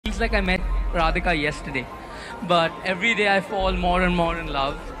like I met Radhika yesterday. But every day I fall more and more in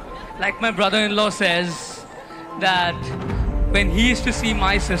love. Like my brother-in-law says that when he used to see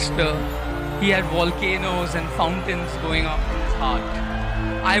my sister, he had volcanoes and fountains going up in his heart.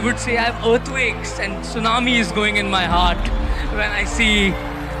 I would say I have earthquakes and tsunamis going in my heart when I see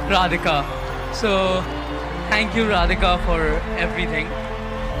Radhika. So thank you, Radhika, for everything.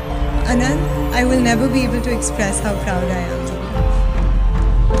 Anand, I will never be able to express how proud I am.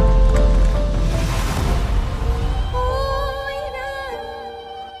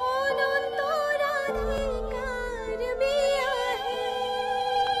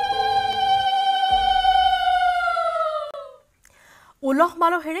 উলহ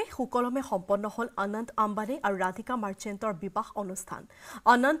মালহেৰে সুকলমে সম্পন্ন হল অনন্ত আম্বানী আৰু ৰাধিকা মাৰ্চেণ্টৰ বিবাহ অনুষ্ঠান।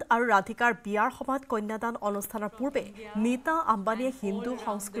 অনন্ত আৰু ৰাধিকাৰ বিয়াৰ সময়ত কন্যাদান অনুষ্ঠানৰ পূৰ্বে নীতা আম্বানীয়ে হিন্দু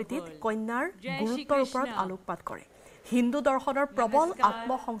সংস্কৃতিত কন্যাৰ গুৰুত্বৰ ওপৰত আলোকপাত কৰে। হিন্দু দৰ্শনৰ প্ৰবল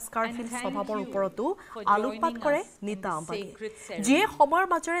আত্মসংস্কাৰশীল স্বভাৱৰ ওপৰতো আলোকপাত কৰে নীতা আম্বানী, যিয়ে সময়ৰ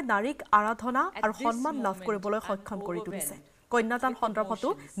মাজেৰে নাৰীক আৰাধনা আৰু সন্মান লাভ কৰিবলৈ সক্ষম কৰি তুলিছে। কন্যাদান সন্দৰ্ভতো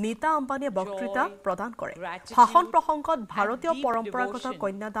নীতা আম্বানীয়ে বক্তৃতা প্ৰদান কৰে। ভাষণ প্ৰসংগত ভাৰতীয় পৰম্পৰাগত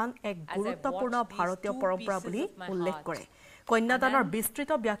কন্যাদান এক গুৰুত্বপূৰ্ণ ভাৰতীয় পৰম্পৰা বুলি উল্লেখ কৰে। কন্যাদানৰ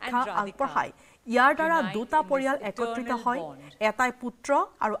বিস্তৃত ব্যাখ্যা আগবঢ়াই ইয়াৰ দ্বাৰা দুটা পৰিয়াল একত্ৰিত হয়, এটাই পুত্ৰ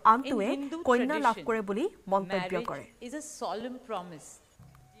আৰু আনটোৱে কন্যা লাভ কৰে বুলি মন্তব্য কৰে।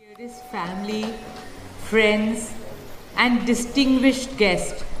 Family, friends and distinguished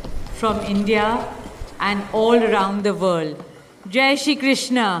guests from India and all around the world. Jai Shri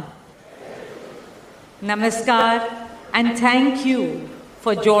Krishna. Namaskar and thank you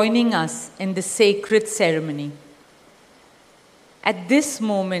for joining us in this sacred ceremony. At this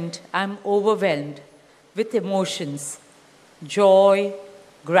moment, I'm overwhelmed with emotions, joy,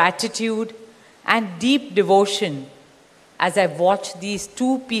 gratitude, and deep devotion as I watch these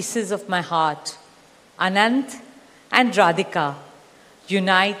two pieces of my heart, Anant and Radhika,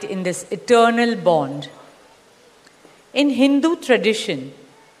 unite in this eternal bond. In Hindu tradition,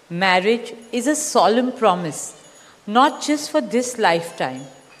 marriage is a solemn promise, not just for this lifetime,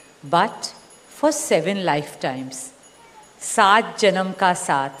 but for 7 lifetimes. Saat janam ka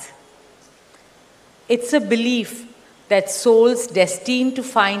saath. It's a belief that souls destined to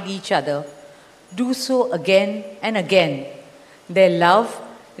find each other do so again and again, their love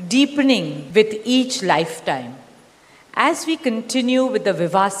deepening with each lifetime. As we continue with the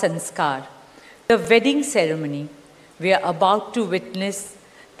Vivah Sanskar, the wedding ceremony, we are about to witness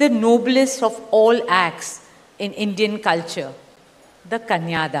the noblest of all acts in Indian culture, the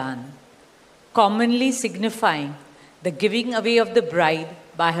Kanyadaan, commonly signifying the giving away of the bride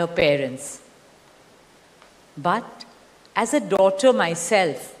by her parents. But as a daughter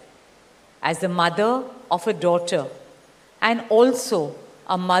myself, as the mother of a daughter, and also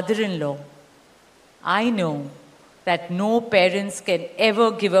a mother-in-law, I know that no parents can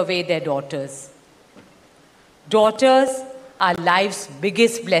ever give away their daughters. Daughters are life's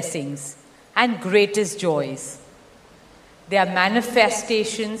biggest blessings and greatest joys. They are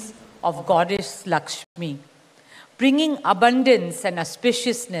manifestations of Goddess Lakshmi, bringing abundance and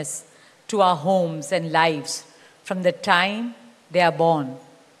auspiciousness to our homes and lives from the time they are born.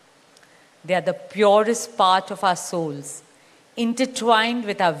 They are the purest part of our souls, intertwined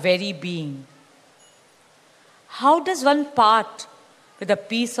with our very being. How does one part with a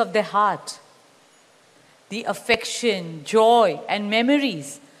piece of their heart? The affection, joy, and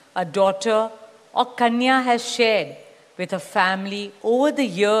memories a daughter or Kanya has shared with her family over the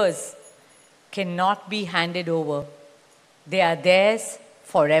years cannot be handed over. They are theirs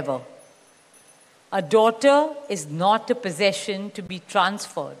forever. A daughter is not a possession to be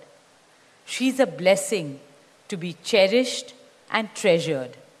transferred. She's a blessing to be cherished and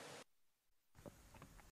treasured.